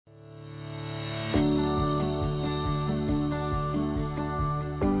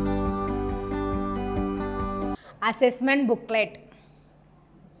assessment booklet.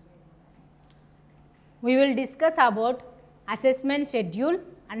 We will discuss about assessment schedule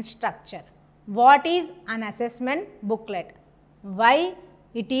and structure. What is an assessment booklet? Why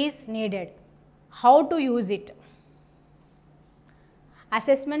it is needed? How to use it?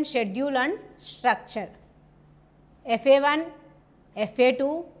 Assessment schedule and structure. FA1,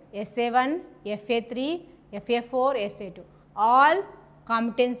 FA2, SA1, FA3, FA4, SA2, all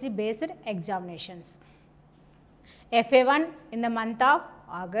competency based examinations. FA1 in the month of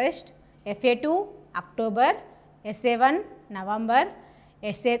August, FA2 October, SA1 November,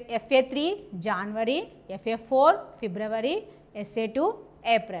 FA3 January, FA4 February, SA2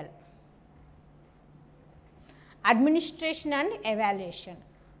 April. Administration and evaluation.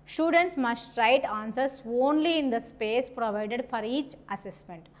 Students must write answers only in the space provided for each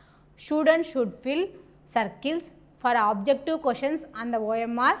assessment. Students should fill circles for objective questions on the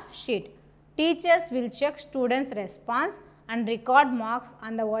OMR sheet. Teachers will check students' response and record marks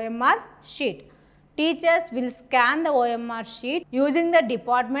on the OMR sheet. Teachers will scan the OMR sheet using the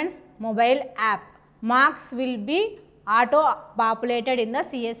department's mobile app. Marks will be auto-populated in the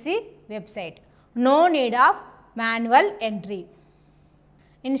CSE website. No need of manual entry.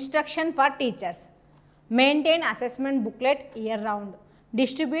 Instruction for teachers. Maintain assessment booklet year round.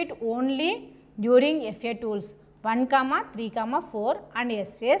 Distribute only during FA tools 1, 3, 4 and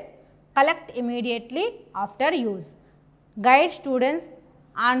SS. Collect immediately after use. Guide students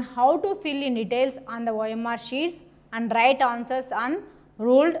on how to fill in details on the OMR sheets and write answers on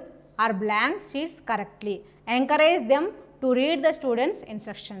ruled or blank sheets correctly. Encourage them to read the students'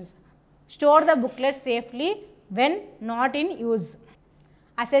 instructions. Store the booklet safely when not in use.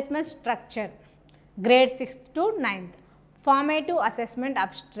 Assessment structure. Grade 6th to 9th. Formative assessment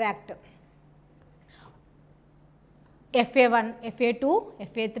abstract. FA1, FA2,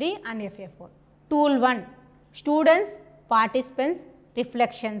 FA3 and FA4. Tool 1. Students, participants,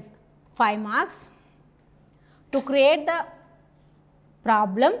 reflections. 5 marks. To create the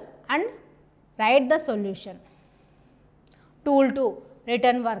problem and write the solution. Tool 2.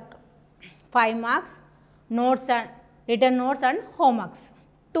 Written work. 5 marks. Notes and written notes and homeworks.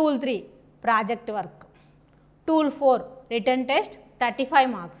 Tool 3. Project work. Tool 4. Written test 35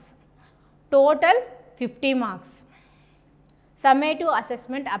 marks. Total 50 marks. Summative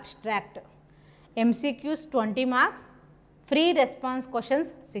assessment abstract. MCQs 20 marks. Free response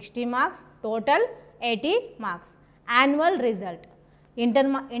questions 60 marks. Total 80 marks. Annual result.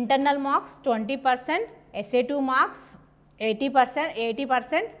 Internal marks 20%. SA2 marks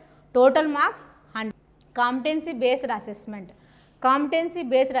 80%. Total marks 100. Competency based assessment. Competency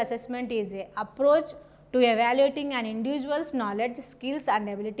based assessment is an approach to evaluating an individual's knowledge, skills and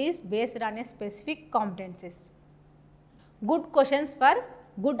abilities based on a specific competencies. Good questions for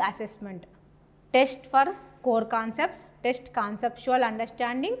good assessment. Test for core concepts, test conceptual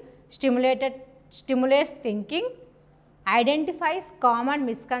understanding, stimulates thinking, identifies common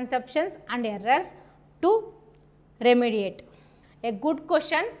misconceptions and errors to remediate. A good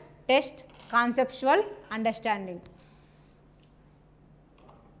question test conceptual understanding.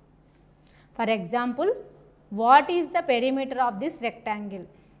 For example, what is the perimeter of this rectangle?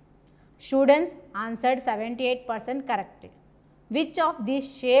 Students answered 78% correctly. Which of these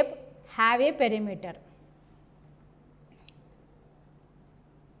shapes have a perimeter?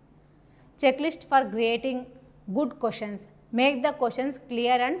 Checklist for creating good questions. Make the questions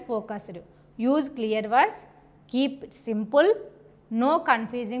clear and focused. Use clear words. Keep it simple. No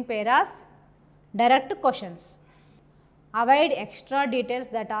confusing paras. Direct questions. Avoid extra details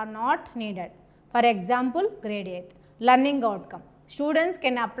that are not needed. For example, grade 8. Learning outcome. Students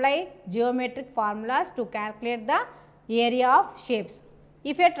can apply geometric formulas to calculate the area of shapes.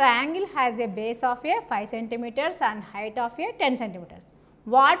 If a triangle has a base of a 5 centimeters and height of a 10 centimeters,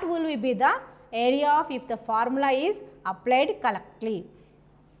 what will be the area of if the formula is applied correctly?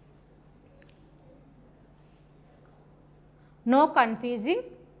 No confusing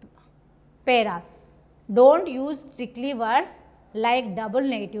paras. Don't use strictly words like double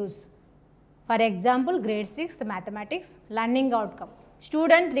negatives. For example, grade 6 mathematics learning outcome.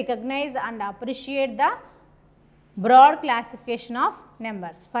 Students recognize and appreciate the broad classification of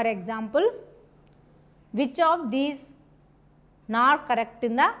numbers. For example, which of these not correct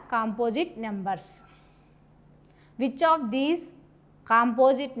in the composite numbers? Which of these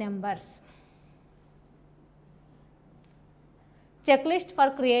composite numbers? Checklist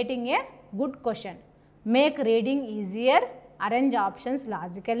for creating a good question. Make reading easier, arrange options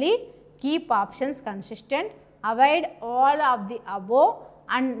logically, keep options consistent, avoid all of the above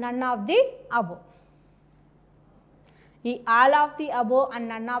and none of the above. ఈ all of the above and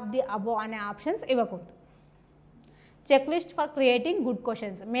none of the above అనే options ఇవ్వకూడదు. Checklist for creating good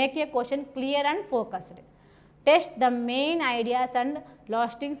questions. Make a question clear and focused. Test the main ideas and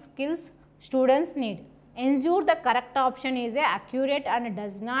listening skills students need. Ensure the correct option is accurate and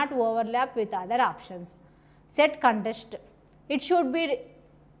does not overlap with other options. Set context. It should be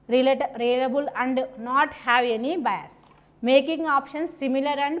relatable and not have any bias. Making options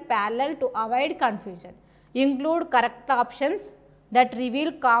similar and parallel to avoid confusion. Include correct options that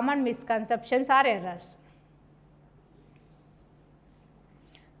reveal common misconceptions or errors.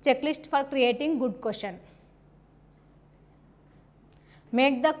 Checklist for creating good question.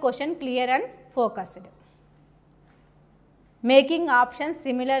 Make the question clear and focused. Making options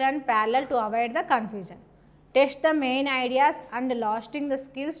similar and parallel to avoid the confusion. Test the main ideas and listing the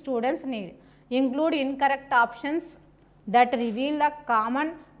skills students need. Include incorrect options that reveal the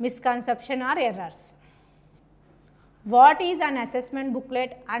common misconception or errors. What is an assessment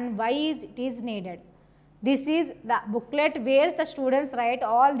booklet and why is it is needed? This is the booklet where the students write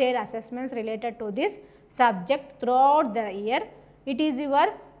all their assessments related to this subject throughout the year. It is your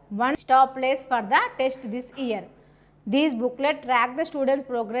one-stop place for the test this year. These booklets track the students'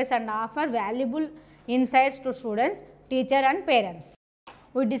 progress and offer valuable insights to students, teachers and parents.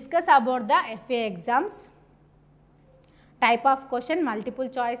 We discuss about the FA exams. Type of question, multiple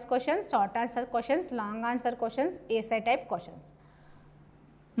choice questions, short answer questions, long answer questions, essay type questions.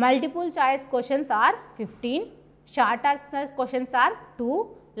 Multiple choice questions are 15, short answer questions are 2,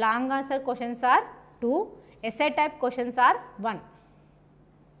 long answer questions are 2, essay type questions are 1.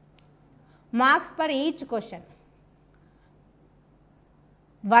 Marks per each question.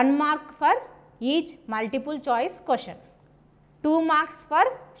 1 mark for each multiple choice question. 2 marks for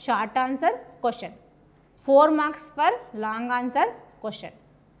short answer question. 4 marks for long answer question.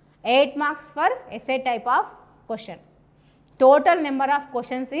 8 marks for essay type of question. Total number of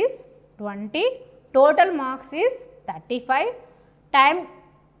questions is 20. Total marks is 35. Time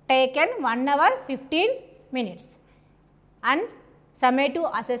taken 1 hour 15 minutes. And summative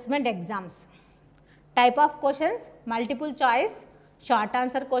assessment exams. Type of questions, multiple choice, short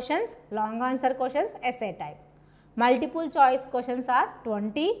answer questions, long answer questions, essay type. Multiple choice questions are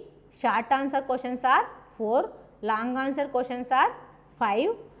 20, short answer questions are 4, long answer questions are 5,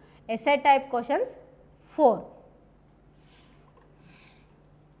 essay type questions 4.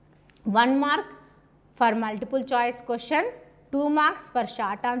 1 mark for multiple choice question, 2 marks for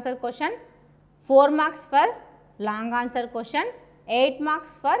short answer question, 4 marks for long answer question, 8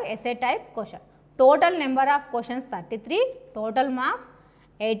 marks for essay type question. Total number of questions 33, total marks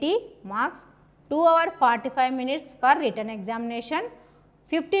 80 marks, 2 hours 45 minutes for written examination,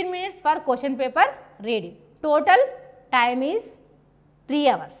 15 minutes for question paper reading. Total time is 3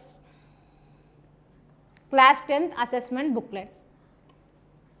 hours. Class 10th assessment booklets.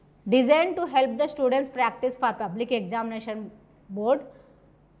 Designed to help the students practice for public examination board,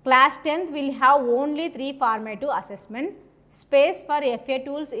 class 10th will have only 3 formative assessment. Space for FA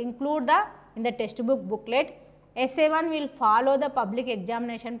tools include in the textbook booklet. Essay 1 will follow the public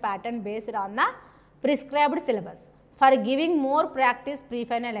examination pattern based on the prescribed syllabus for giving more practice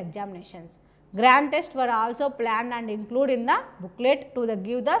pre-final examinations. Grand tests were also planned and included in the booklet to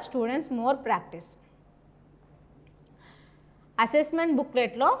give the students more practice. Assessment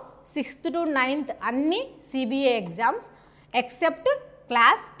booklet lo 6th to 9th అన్ని CBA exams except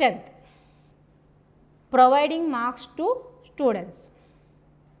class 10th, providing marks to students.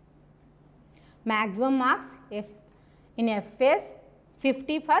 Maximum marks in FAs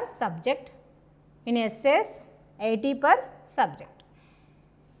 50 per subject, in essays 80 per subject.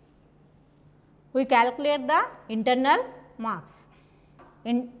 We calculate the internal marks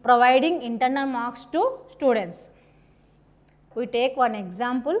in providing internal marks to students. We take one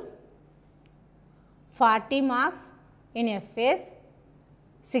example, 40 marks in FAs,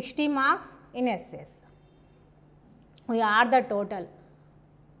 60 marks in essays. We add the total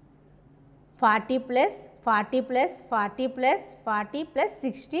 40 plus 40 plus 40 plus 40 plus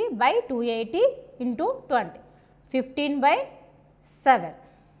 60 by 280 into 20, 15 by 7.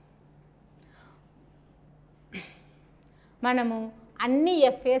 మనము అన్ని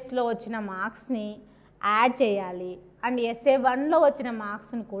FAsలో వచ్చిన మార్క్స్ని add చేయాలి and essay 1లో వచ్చిన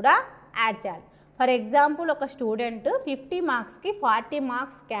మార్క్స్ని కూడా add చేయాలి. For example ఒక student 50 మార్క్స్కి 40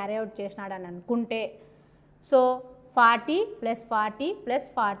 marks carry out చేసినాడు అని అనుకుంటే, సో 40 ప్లస్ 40 ప్లస్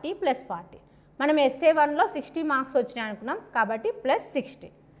 40 ప్లస్ 40, మనం essay 1లో 60 మార్క్స్ వచ్చినాయి అనుకున్నాం కాబట్టి ప్లస్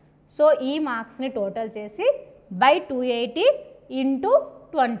 60. సో ఈ మార్క్స్ని టోటల్ చేసి బై 280 ఇంటూ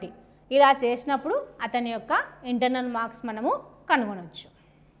 20 ఇలా చేసినప్పుడు అతని యొక్క ఇంటర్నల్ మార్క్స్ మనము కనుగొనవచ్చు.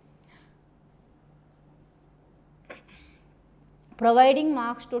 Providing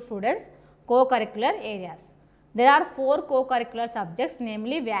marks to students co-curricular areas. There are 4 co-curricular subjects,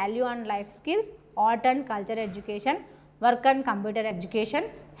 namely value and life skills, art and culture education, work and computer education,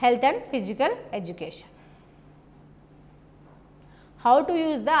 health and physical education. How to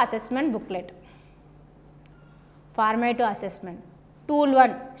use the assessment booklet? Formative assessment. Tool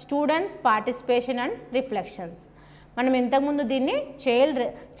 1, students participation and reflections. మనం ఇంతకుముందు దీన్ని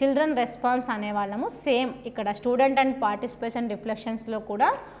children response అనేవాళ్ళము. Same ఇక్కడ student and participation రిఫ్లెక్షన్స్లో కూడా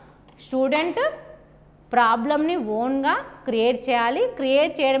student ప్రాబ్లమ్ని ఓన్గా create చేయాలి.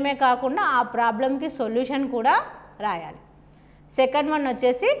 Create చేయడమే కాకుండా ఆ ప్రాబ్లమ్కి సొల్యూషన్ కూడా రాయాలి. సెకండ్ వన్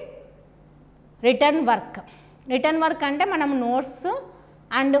వచ్చేసి రిటర్న్ వర్క్. రిటర్న్ వర్క్ అంటే మనం నోట్స్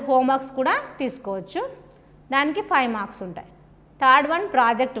అండ్ హోంవర్క్స్ కూడా తీసుకోవచ్చు, దానికి 5 మార్క్స్ ఉంటాయి. Third one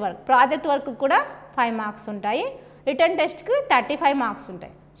project work. Project work కూడా 5 మార్క్స్ ఉంటాయి. రిటర్న్ టెస్ట్కి 35 మార్క్స్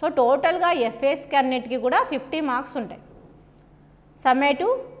ఉంటాయి. సో టోటల్గా ఎఫ్ఏస్కి అన్నిటికీ కూడా 50 మార్క్స్ ఉంటాయి.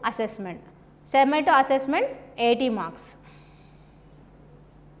 Summative assessment. Summative assessment 80 marks.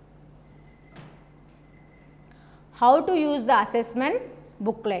 How to use the assessment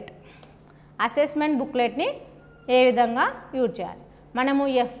booklet. Assessment బుక్లెట్ని ఏ విధంగా యూజ్ చేయాలి? మనము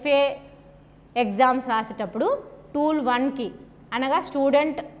ఎఫ్ఏ ఎగ్జామ్స్ రాసేటప్పుడు టూల్ 1కి అనగా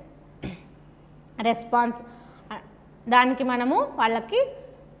స్టూడెంట్ రెస్పాన్స్ దానికి మనము వాళ్ళకి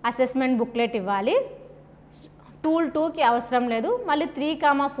అసెస్మెంట్ బుక్లెట్ ఇవ్వాలి. టూల్ 2కి అవసరం లేదు. మళ్ళీ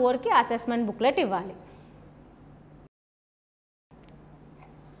 3,4కి అసెస్మెంట్ బుక్లెట్ ఇవ్వాలి.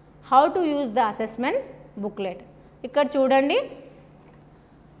 How to use the assessment booklet. ఇక్కడ చూడండి,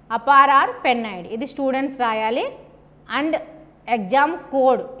 అపార్ ఆర్ పెన్ ఐడి ఇది స్టూడెంట్స్ రాయాలి. అండ్ ఎగ్జామ్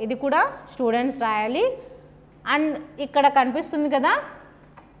కోడ్ ఇది కూడా స్టూడెంట్స్ రాయాలి. అండ్ ఇక్కడ కనిపిస్తుంది కదా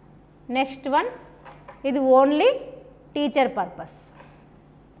నెక్స్ట్ వన్, ఇది only teacher purpose.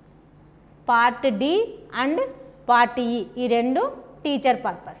 Part D and part ఈ ఈ రెండు teacher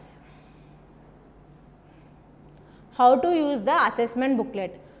purpose. How to use the assessment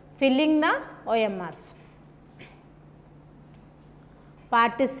booklet. Filling the OMRs.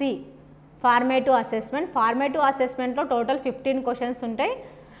 Part C formative assessment. Formative అసెస్మెంట్లో total 15 questions ఉంటాయి.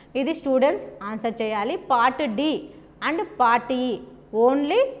 ఇది స్టూడెంట్స్ ఆన్సర్ చేయాలి. పార్ట్ డి అండ్ పార్ట్ ఈ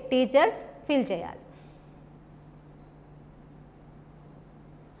only teachers fill చేయాలి.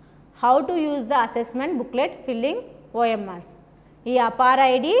 How to use the assessment booklet filling OMRs. ఈ APAAR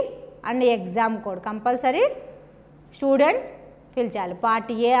ID and exam code compulsory student fill చేయాలి.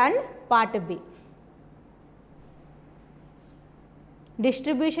 Part A and part B.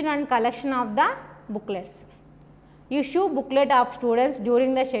 Distribution and collection of the booklets. Issue booklet of students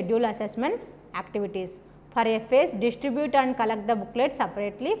during the scheduled assessment activities. For FAs, distribute and collect the booklet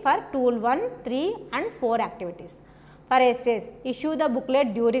separately for tool 1, 3 and 4 activities. For essays, issue the booklet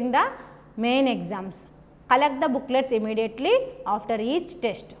during the main exams. Collect the booklets immediately after each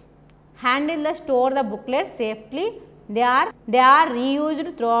test. Handle the store the booklets safely. They are reused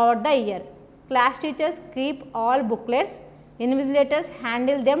throughout the year. Class teachers keep all booklets. Invigilators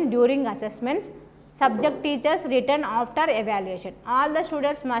handle them during assessments. Subject teachers return after evaluation. All the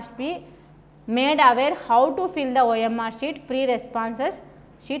students must be made aware how to fill the OMR sheet, free responses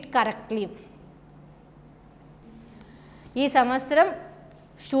sheet correctly. ఈ సంవత్సరం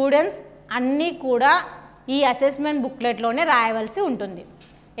students అన్నీ కూడా ఈ assessment బుక్లెట్లోనే రాయవలసి ఉంటుంది.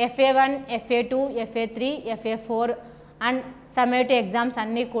 FA1, FA2, FA3, FA4 and summative exams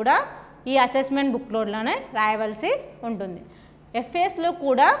అన్నీ కూడా ఈ assessment బుక్లోనే రాయవలసి ఉంటుంది. ఎఫ్ఏస్లో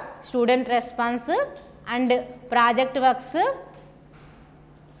కూడా student response and project works,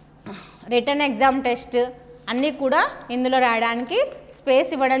 return exam test అన్నీ కూడా ఇందులో రాయడానికి స్పేస్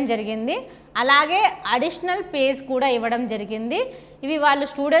ఇవ్వడం జరిగింది. అలాగే అడిషనల్ పేజ్ కూడా ఇవ్వడం జరిగింది. ఇవి వాళ్ళు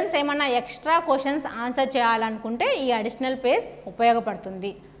స్టూడెంట్స్ ఏమన్నా ఎక్స్ట్రా క్వశ్చన్స్ ఆన్సర్ చేయాలనుకుంటే ఈ అడిషనల్ పేజ్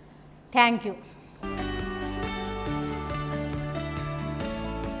ఉపయోగపడుతుంది. Thank you.